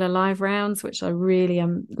regular live rounds, which I really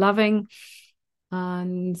am loving.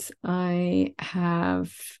 And I'm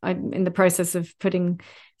in the process of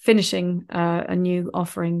finishing a new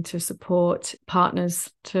offering to support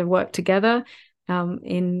partners to work together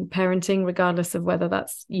in parenting, regardless of whether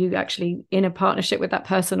that's you actually in a partnership with that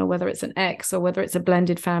person, or whether it's an ex, or whether it's a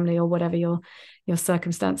blended family, or whatever your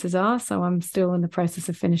circumstances are. So I'm still in the process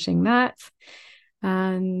of finishing that.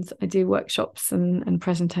 And I do workshops and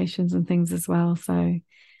presentations and things as well. So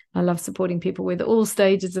I love supporting people with all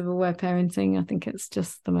stages of aware parenting. I think it's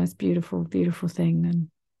just the most beautiful, beautiful thing. And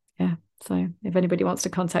yeah, so if anybody wants to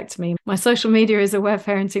contact me, my social media is Aware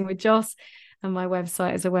Parenting with Joss, and my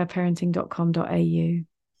website is awareparenting.com.au.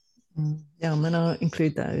 Yeah, and I'll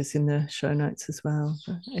include those in the show notes as well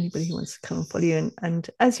for anybody who wants to come and follow you. And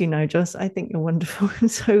as you know, Joss, I think you're wonderful. I'm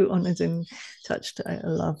so honoured and touched. I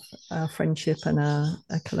love our friendship and our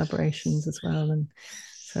collaborations as well. And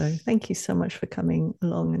so thank you so much for coming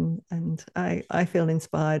along. And I feel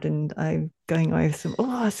inspired, and I'm going over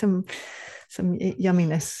some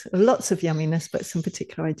yumminess, lots of yumminess, but some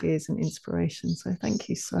particular ideas and inspiration. So thank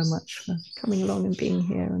you so much for coming along and being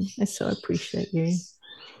here. And I so appreciate you.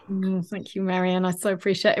 Thank you, Marianne. I so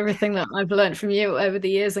appreciate everything that I've learned from you over the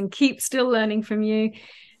years and keep still learning from you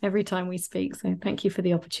every time we speak. So thank you for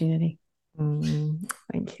the opportunity.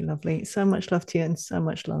 Thank you, lovely. So much love to you and so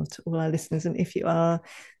much love to all our listeners. And if you are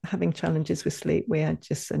having challenges with sleep, we are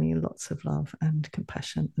just sending you lots of love and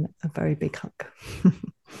compassion and a very big hug.